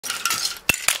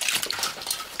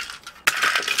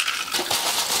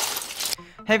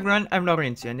Hey everyone, I'm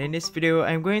Lorenzo and in this video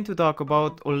I'm going to talk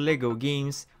about all LEGO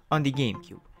games on the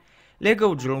GameCube.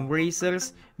 LEGO Drome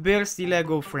Racers bears the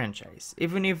LEGO franchise,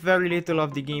 even if very little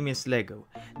of the game is LEGO.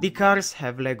 The cars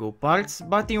have LEGO parts,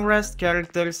 but the rest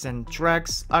characters and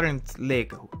tracks aren't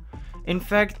LEGO. In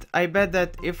fact, I bet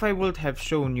that if I would have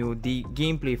shown you the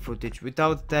gameplay footage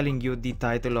without telling you the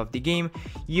title of the game,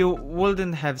 you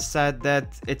wouldn't have said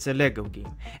that it's a LEGO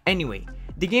game. Anyway,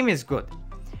 the game is good.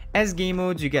 As game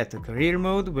modes, you get a career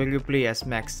mode where you play as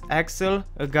Max Axel,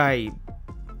 a guy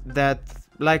that,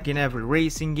 like in every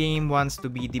racing game, wants to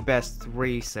be the best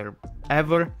racer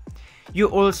ever. You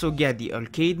also get the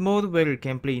arcade mode where you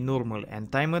can play normal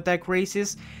and time attack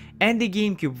races, and the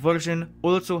GameCube version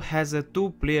also has a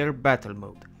 2-player battle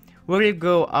mode, where you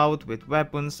go out with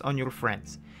weapons on your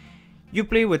friends. You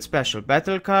play with special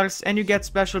battle cars and you get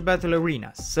special battle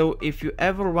arenas, so if you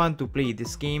ever want to play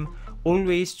this game,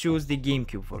 always choose the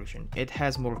GameCube version, it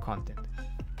has more content.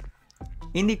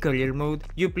 In the career mode,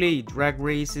 you play drag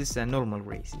races and normal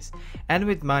races, and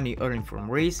with money earned from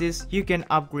races, you can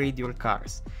upgrade your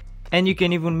cars. And you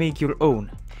can even make your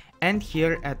own. And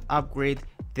here at Upgrade,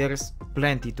 there's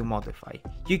plenty to modify.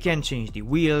 You can change the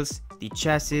wheels, the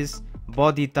chassis,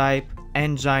 body type,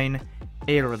 engine,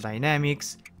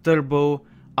 aerodynamics, turbo,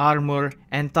 armor,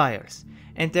 and tires.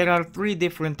 And there are 3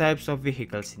 different types of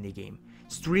vehicles in the game: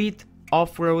 street,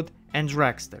 off-road, and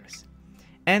dragsters.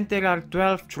 And there are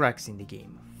 12 tracks in the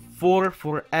game, 4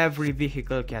 for every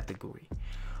vehicle category.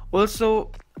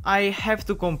 Also, I have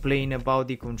to complain about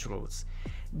the controls.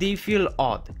 They feel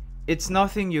odd. It's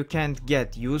nothing you can't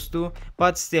get used to,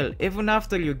 but still, even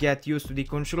after you get used to the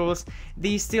controls,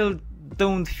 they still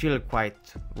don't feel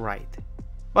quite right.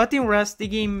 But in rest, the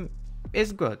game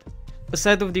is good.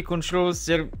 Aside of the controls,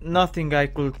 there's nothing I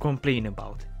could complain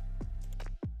about.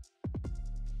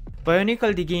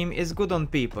 Bionicle the game is good on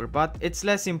paper, but it's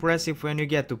less impressive when you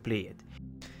get to play it.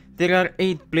 There are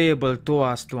 8 playable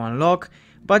TOAs to unlock,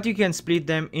 but you can split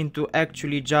them into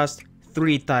actually just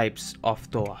 3 types of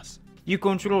TOAs. You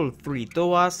control 3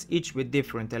 TOAs, each with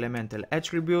different elemental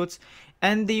attributes,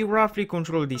 and they roughly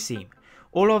control the same.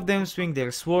 All of them swing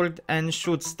their sword and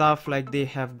shoot stuff like they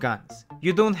have guns.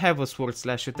 You don't have a sword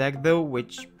slash attack though,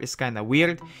 which is kinda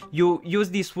weird. You use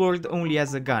the sword only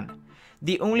as a gun.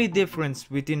 The only difference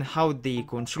between how they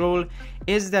control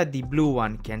is that the blue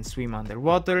one can swim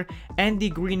underwater and the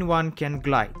green one can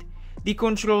glide. The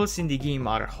controls in the game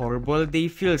are horrible, they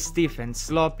feel stiff and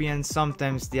sloppy and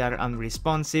sometimes they are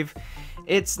unresponsive.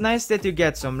 It's nice that you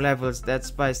get some levels that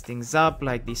spice things up,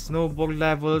 like the snowboard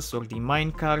levels or the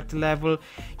minecart level.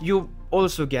 You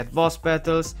also get boss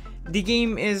battles. The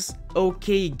game is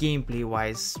okay gameplay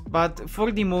wise, but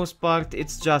for the most part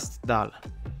it's just dull.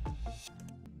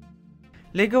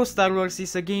 LEGO Star Wars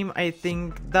is a game I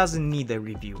think doesn't need a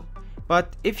review,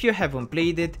 but if you haven't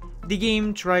played it, the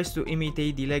game tries to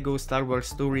imitate the LEGO Star Wars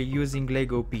story using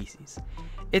LEGO pieces.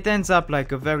 It ends up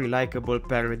like a very likable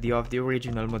parody of the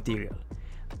original material.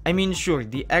 I mean, sure,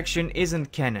 the action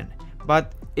isn't canon,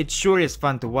 but it sure is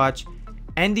fun to watch,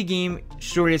 and the game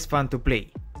sure is fun to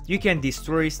play. You can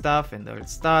destroy stuff and earn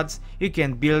stats, you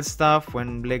can build stuff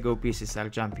when LEGO pieces are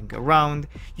jumping around,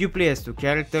 you play as 2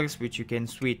 characters which you can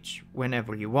switch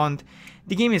whenever you want.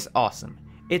 The game is awesome,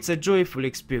 it's a joyful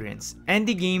experience, and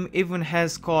the game even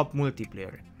has co-op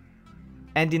multiplayer.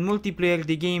 And in multiplayer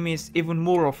the game is even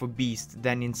more of a beast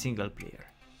than in single player.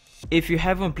 If you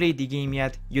haven't played the game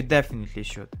yet, you definitely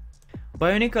should.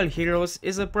 Bionicle Heroes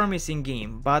is a promising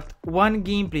game, but one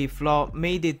gameplay flaw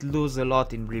made it lose a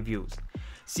lot in reviews.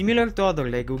 Similar to other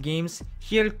LEGO games,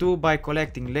 here too by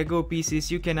collecting LEGO pieces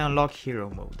you can unlock Hero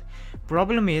Mode.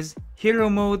 Problem is, Hero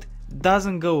Mode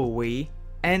doesn't go away,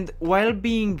 and while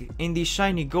being in the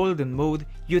shiny golden mode,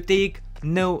 you take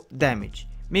no damage,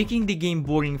 making the game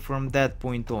boring from that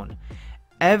point on.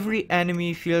 Every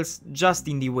enemy feels just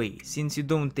in the way, since you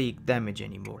don't take damage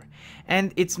anymore.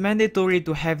 And it's mandatory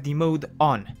to have the mode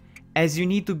on, as you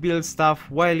need to build stuff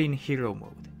while in Hero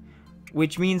Mode.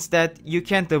 Which means that you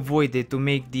can't avoid it to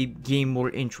make the game more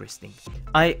interesting.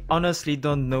 I honestly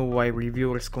don't know why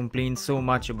reviewers complain so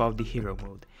much about the Hero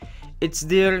Mode. It's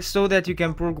there so that you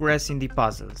can progress in the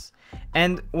puzzles.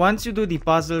 And once you do the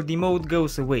puzzle, the mode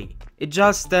goes away. It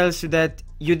just tells you that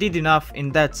you did enough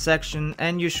in that section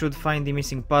and you should find the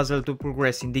missing puzzle to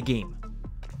progress in the game.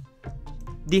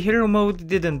 The Hero Mode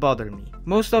didn't bother me.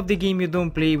 Most of the game you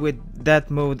don't play with that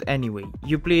mode anyway,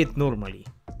 you play it normally.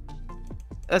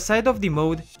 Aside of the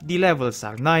mode, the levels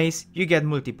are nice, you get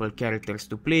multiple characters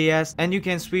to play as, and you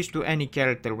can switch to any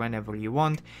character whenever you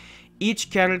want. Each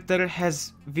character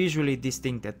has visually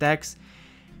distinct attacks.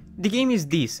 The game is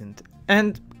decent,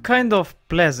 and kind of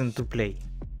pleasant to play.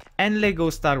 And LEGO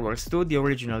Star Wars 2, the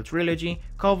original trilogy,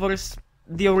 covers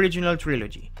the original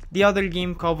trilogy. The other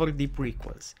game covered the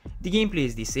prequels. The gameplay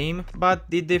is the same, but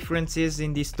the difference is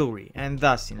in the story, and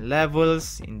thus in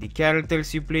levels, in the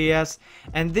characters you play as,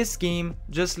 and this game,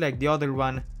 just like the other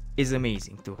one, is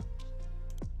amazing too.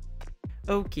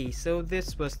 Okay, so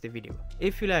this was the video.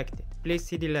 If you liked it, please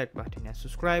hit the like button and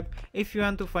subscribe. If you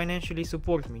want to financially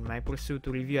support me in my pursuit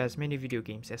to review as many video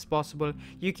games as possible,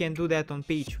 you can do that on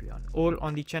Patreon or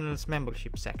on the channel's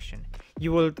membership section.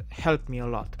 You will help me a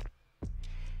lot.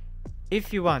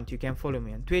 If you want, you can follow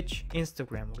me on Twitch,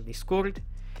 Instagram or Discord.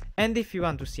 And if you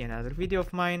want to see another video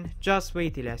of mine, just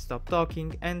wait till I stop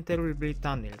talking and there will be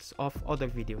thumbnails of other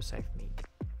videos I've made.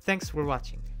 Thanks for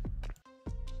watching.